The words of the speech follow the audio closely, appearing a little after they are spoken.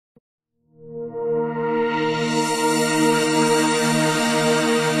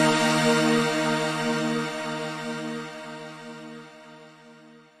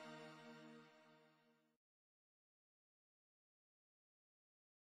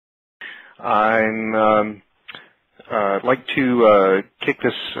I'd like to kick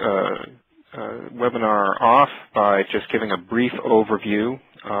this webinar off by just giving a brief overview.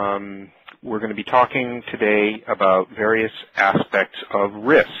 We're going to be talking today about various aspects of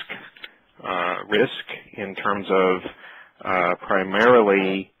risk. Risk in terms of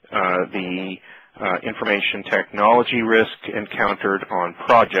primarily the information technology risk encountered on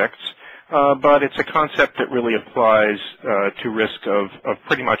projects, but it's a concept that really applies to risk of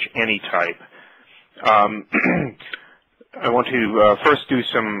pretty much any type. I want to first do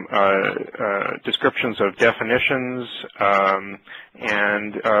some descriptions of definitions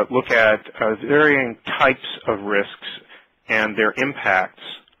and look at varying types of risks and their impacts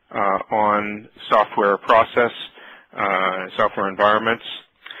on software process, software environments,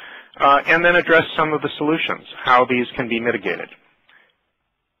 and then address some of the solutions, how these can be mitigated.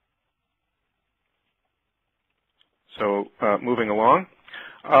 So moving along,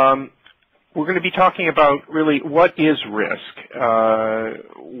 we're going to be talking about really what is risk,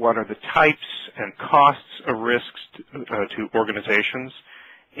 what are the types and costs of risks to organizations,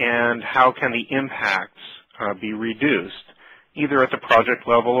 and how can the impacts be reduced, either at the project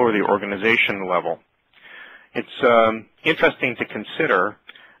level or the organization level. It's interesting to consider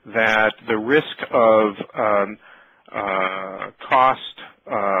that the risk of cost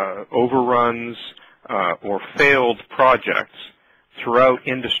overruns or failed projects throughout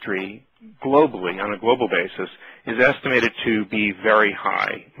industry globally, on a global basis, is estimated to be very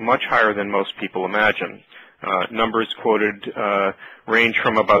high, much higher than most people imagine. Numbers quoted range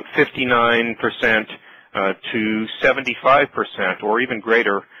from about 59% to 75% or even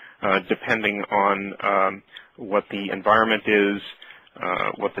greater, depending on what the environment is,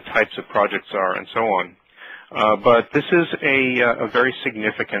 what the types of projects are, and so on. But this is a very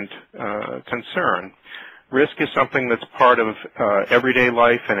significant concern. Risk is something that's part of everyday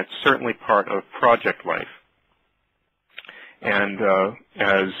life, and it's certainly part of project life. And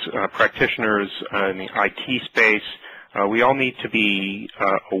as practitioners in the IT space, we all need to be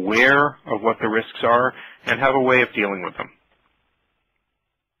aware of what the risks are and have a way of dealing with them.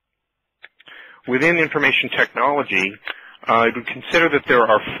 Within information technology, I would consider that there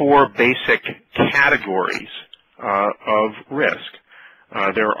are four basic categories of risk.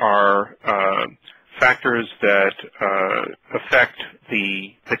 There are factors that affect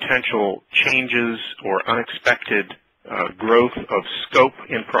the potential changes or unexpected growth of scope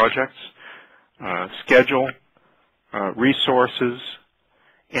in projects, schedule, resources,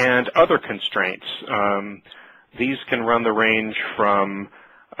 and other constraints. These can run the range from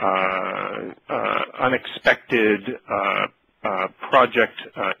unexpected project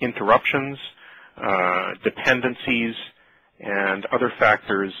interruptions, dependencies, and other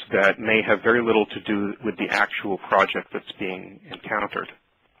factors that may have very little to do with the actual project that's being encountered.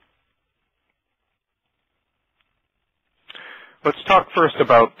 Let's talk first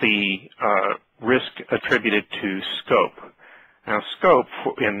about the risk attributed to scope. Now, scope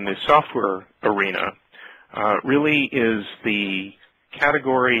in the software arena really is the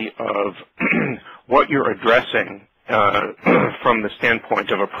category of what you're addressing from the standpoint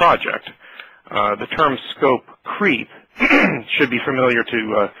of a project. The term scope creep should be familiar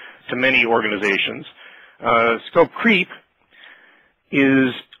to many organizations. Scope creep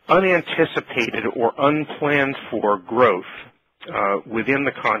is unanticipated or unplanned for growth within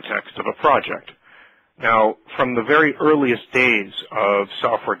the context of a project. Now, from the very earliest days of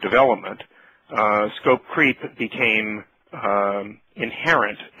software development, scope creep became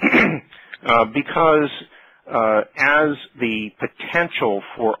inherent because as the potential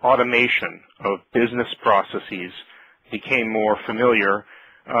for automation of business processes became more familiar,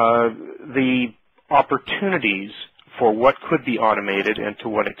 the opportunities for what could be automated and to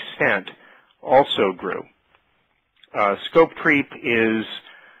what extent also grew. Scope creep is,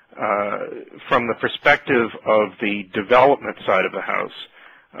 from the perspective of the development side of the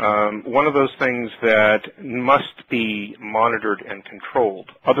house, one of those things that must be monitored and controlled.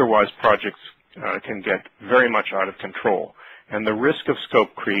 Otherwise, projects can get very much out of control. And the risk of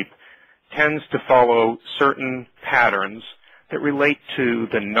scope creep tends to follow certain patterns that relate to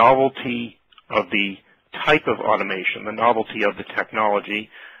the novelty of the type of automation, the novelty of the technology,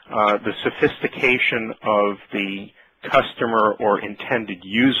 the sophistication of the customer or intended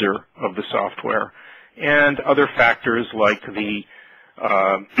user of the software, and other factors like the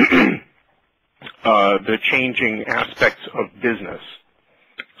changing aspects of business.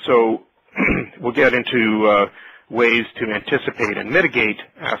 So we'll get into ways to anticipate and mitigate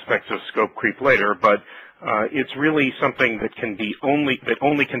aspects of scope creep later, but it's really something that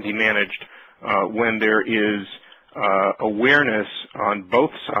only can be managed when there is awareness on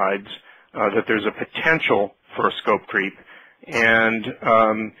both sides that there's a potential for a scope creep, and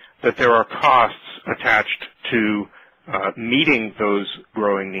that there are costs attached to meeting those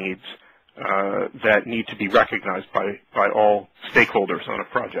growing needs that need to be recognized by all stakeholders on a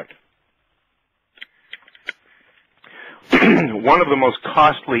project. One of the most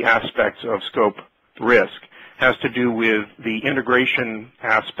costly aspects of scope risk has to do with the integration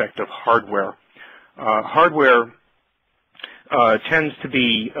aspect of hardware. Hardware tends to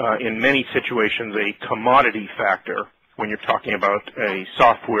be, in many situations, a commodity factor when you're talking about a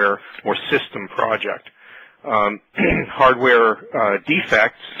software or system project. Hardware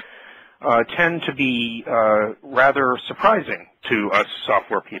defects tend to be rather surprising to us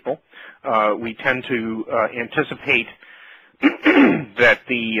software people. We tend to anticipate that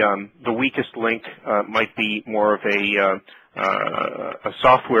the weakest link might be more of a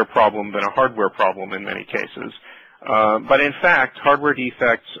software problem than a hardware problem in many cases. But in fact, hardware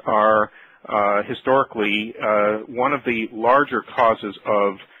defects are historically one of the larger causes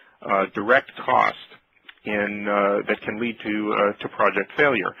of direct cost that can lead to project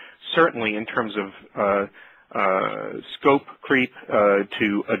failure. Certainly in terms of scope creep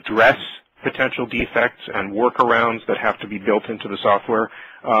to address potential defects and workarounds that have to be built into the software,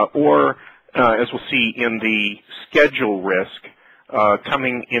 or as we'll see in the schedule risk,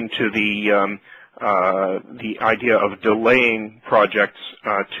 coming into the idea of delaying projects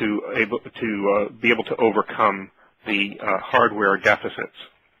to be able to overcome the hardware deficits.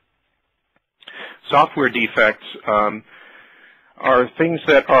 Software defects are things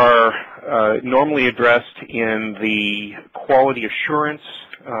that are normally addressed in the quality assurance,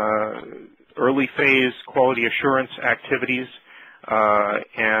 early phase quality assurance activities,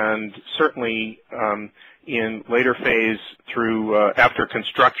 and certainly in later phase through after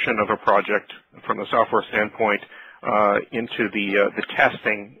construction of a project from a software standpoint into the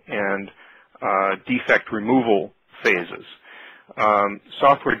testing and defect removal phases.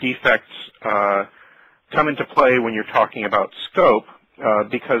 Software defects come into play when you're talking about scope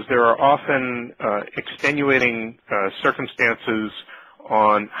because there are often extenuating circumstances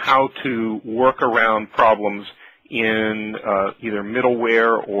on how to work around problems in either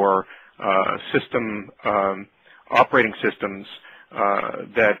middleware or system operating systems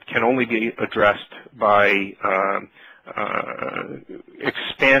that can only be addressed by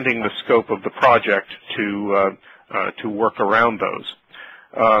expanding the scope of the project to work around those.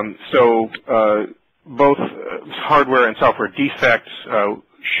 So both hardware and software defects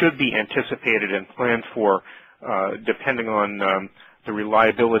should be anticipated and planned for depending on the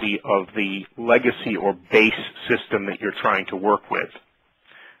reliability of the legacy or base system that you're trying to work with.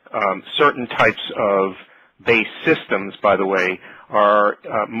 Certain types of base systems, by the way, are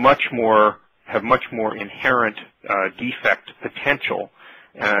have much more inherent defect potential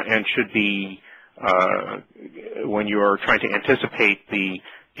and should be, when you are trying to anticipate the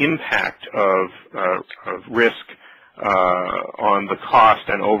impact of risk on the cost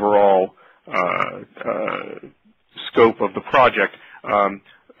and overall scope of the project,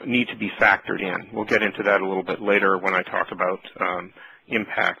 need to be factored in. We'll get into that a little bit later when I talk about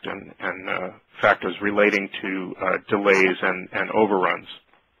impact and factors relating to delays and overruns.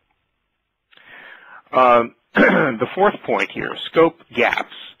 The fourth point here, scope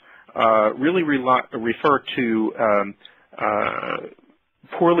gaps, really refer to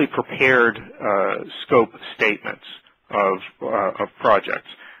poorly prepared scope statements of projects.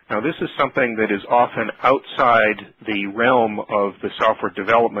 Now, this is something that is often outside the realm of the software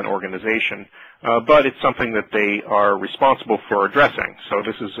development organization, but it's something that they are responsible for addressing. So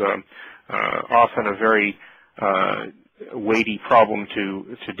this is often a very weighty problem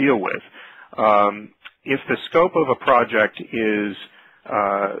to deal with. If the scope of a project is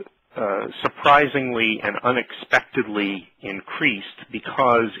surprisingly and unexpectedly increased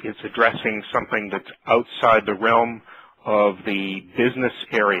because it's addressing something that's outside the realm of the business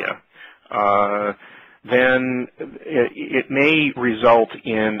area, then it may result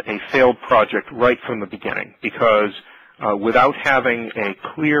in a failed project right from the beginning, because without having a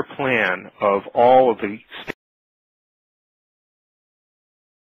clear plan of all of the